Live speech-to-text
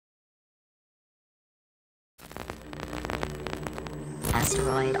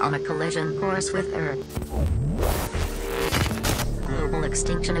asteroid on a collision course with Earth. Global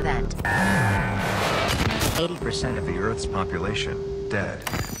extinction event. 80% of the Earth's population dead.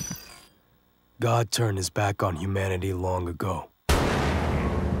 God turned his back on humanity long ago.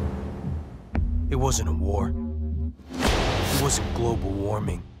 It wasn't a war. It wasn't global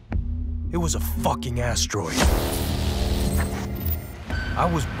warming. It was a fucking asteroid.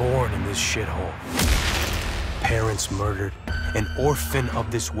 I was born in this shithole. Parents murdered, an orphan of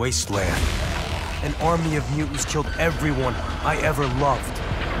this wasteland. An army of mutants killed everyone I ever loved.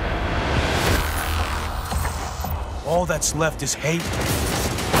 All that's left is hate,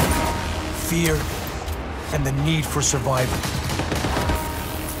 fear, and the need for survival.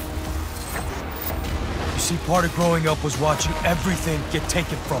 You see, part of growing up was watching everything get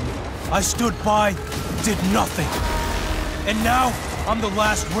taken from me. I stood by, did nothing. And now, I'm the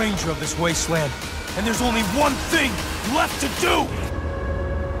last ranger of this wasteland, and there's only one thing left to do!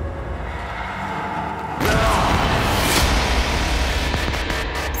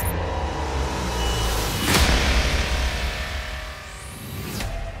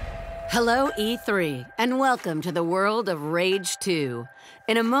 Hello, E3, and welcome to the world of Rage 2.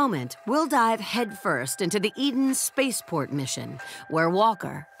 In a moment, we'll dive headfirst into the Eden spaceport mission, where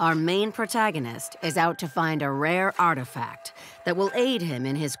Walker, our main protagonist, is out to find a rare artifact that will aid him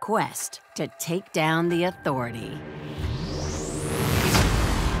in his quest to take down the Authority.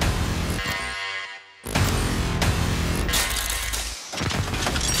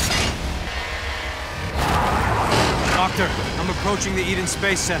 Doctor, I'm approaching the Eden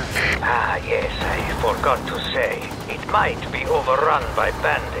Space Center. Ah, yes, I forgot to say. It might be overrun by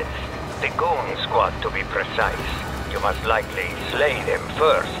bandits. The Goon Squad, to be precise. You must likely slay them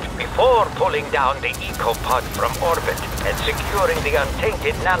first, before pulling down the ecopod from orbit and securing the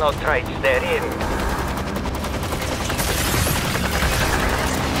untainted nanotrites therein.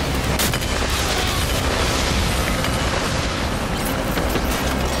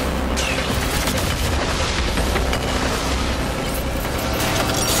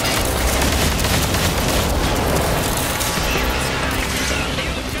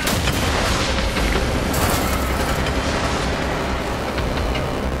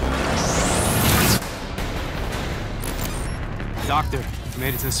 Doctor,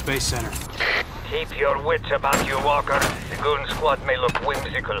 made it to the Space Center. Keep your wits about you, Walker. The Goon Squad may look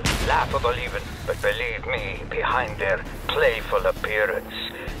whimsical, laughable even, but believe me, behind their playful appearance,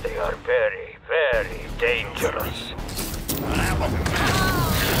 they are very, very dangerous.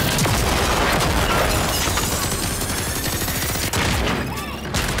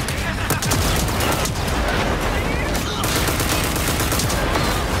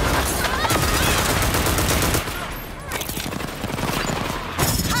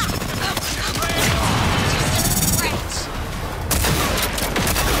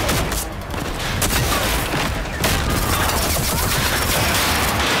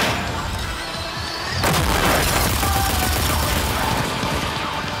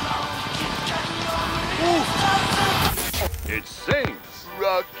 It sings.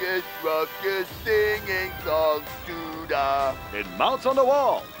 Ruckus, ruckus, singing songs to the... It mounts on the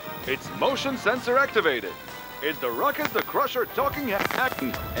wall. It's motion sensor activated. It's the Ruckus the Crusher talking hack,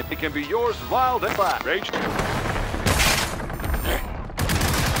 and it can be yours wild and flat. Rage.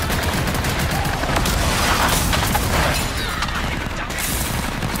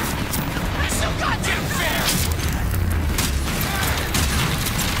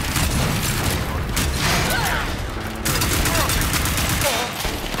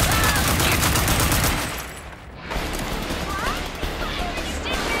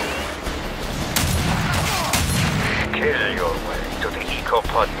 Kill your way to the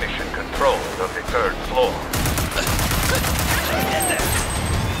ecopod mission control of the 3rd floor.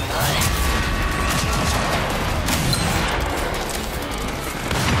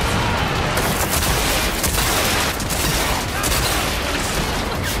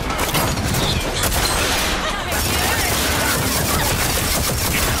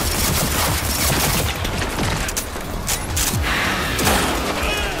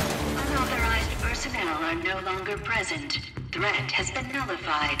 Present. Threat has been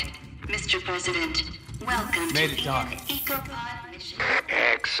nullified. Mr. President, welcome Made to it, the Doc. Ecopod mission.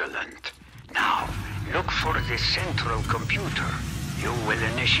 Excellent. Now, look for the central computer. You will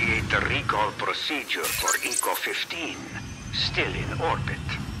initiate the recall procedure for Eco-15, still in orbit.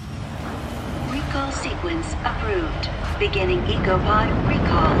 Recall sequence approved. Beginning Ecopod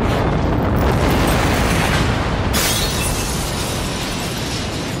recall.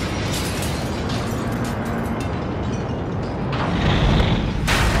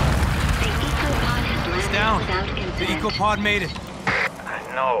 The ecopod made it.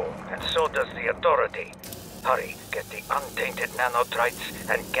 know, and so does the Authority. Hurry, get the untainted nanotrites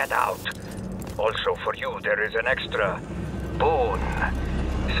and get out. Also for you, there is an extra boon.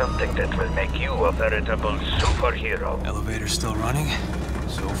 Something that will make you a veritable superhero. Elevator still running?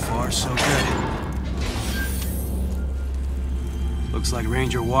 So far, so good. Looks like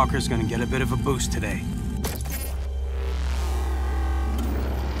Ranger Walker's gonna get a bit of a boost today.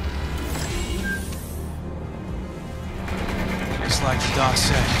 Just like the doc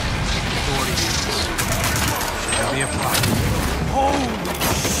said, Authority units. Shouldn't be a problem. Holy